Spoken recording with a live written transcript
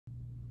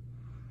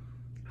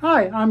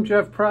Hi, I'm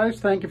Jeff Price.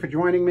 Thank you for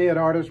joining me at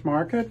Artist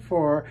Market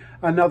for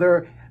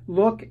another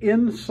look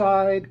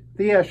inside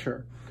the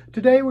Escher.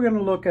 Today we're going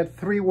to look at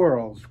Three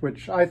Worlds,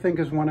 which I think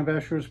is one of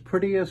Escher's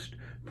prettiest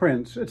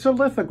prints. It's a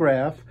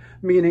lithograph,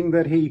 meaning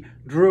that he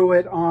drew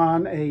it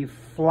on a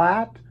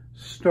flat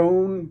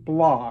stone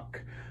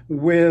block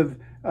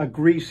with a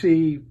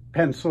greasy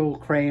pencil,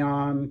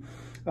 crayon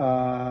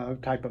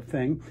type of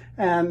thing.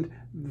 And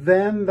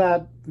then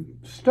that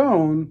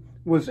stone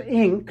was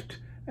inked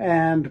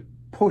and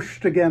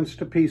pushed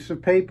against a piece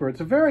of paper.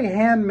 It's a very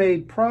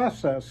handmade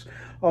process,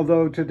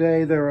 although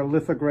today there are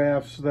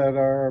lithographs that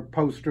are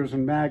posters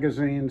and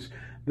magazines.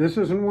 This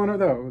isn't one of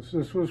those.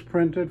 This was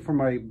printed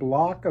from a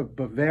block of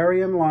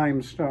Bavarian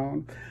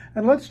limestone.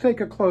 And let's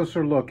take a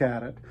closer look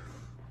at it.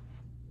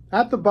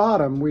 At the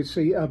bottom, we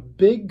see a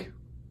big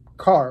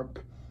carp.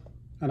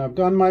 And I've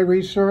done my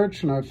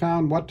research and I've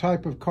found what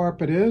type of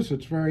carp it is.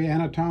 It's very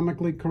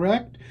anatomically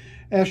correct.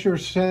 Escher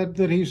said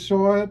that he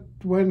saw it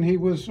when he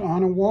was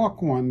on a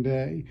walk one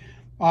day.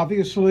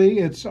 Obviously,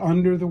 it's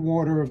under the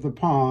water of the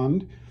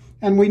pond,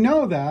 and we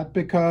know that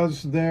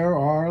because there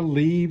are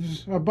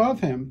leaves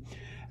above him.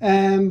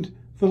 And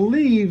the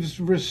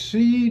leaves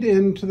recede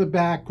into the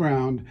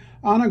background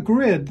on a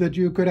grid that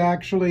you could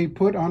actually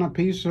put on a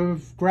piece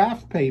of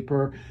graph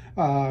paper,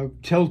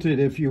 tilted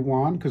if you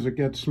want, because it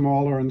gets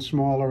smaller and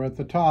smaller at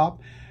the top.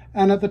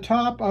 And at the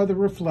top are the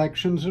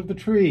reflections of the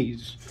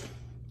trees.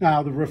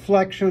 Now, the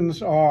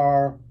reflections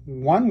are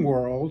one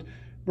world.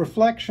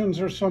 Reflections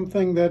are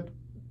something that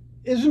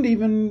isn't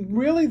even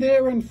really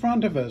there in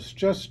front of us,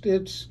 just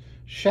its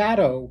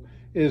shadow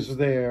is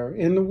there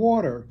in the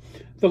water.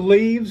 The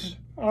leaves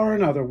are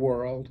another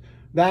world.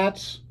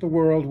 That's the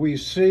world we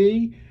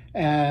see,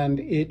 and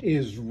it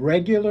is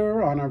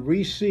regular on a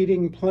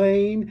receding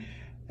plane,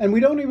 and we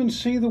don't even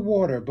see the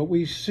water, but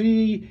we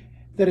see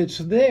that it's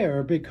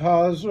there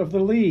because of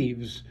the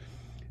leaves.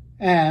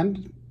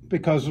 And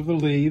because of the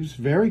leaves,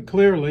 very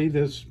clearly,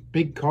 this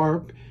big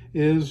carp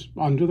is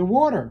under the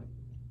water.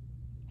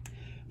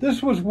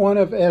 This was one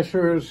of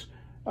Escher's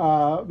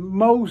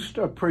most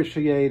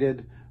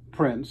appreciated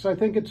prints. I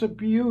think it's a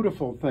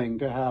beautiful thing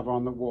to have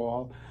on the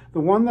wall. The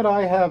one that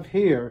I have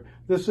here,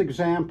 this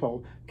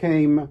example,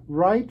 came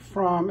right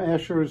from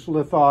Escher's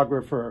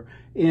lithographer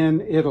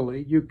in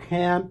Italy. You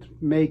can't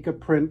make a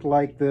print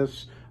like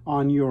this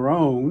on your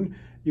own.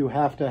 You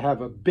have to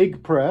have a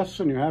big press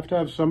and you have to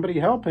have somebody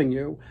helping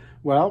you.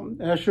 Well,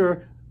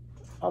 Escher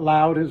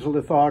allowed his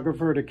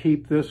lithographer to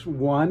keep this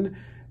one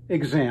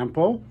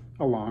example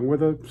along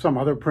with some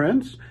other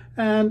prints,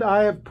 and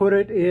I have put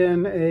it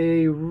in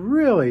a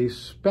really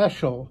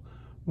special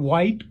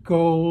white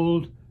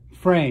gold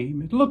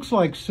frame. It looks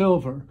like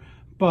silver,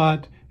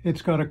 but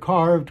it's got a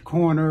carved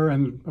corner,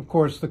 and of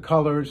course the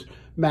colors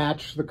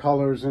match the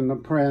colors in the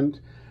print.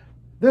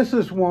 This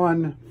is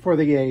one for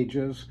the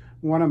ages,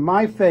 one of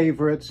my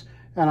favorites,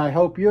 and I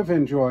hope you've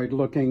enjoyed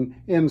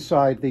looking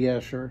inside the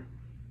Escher.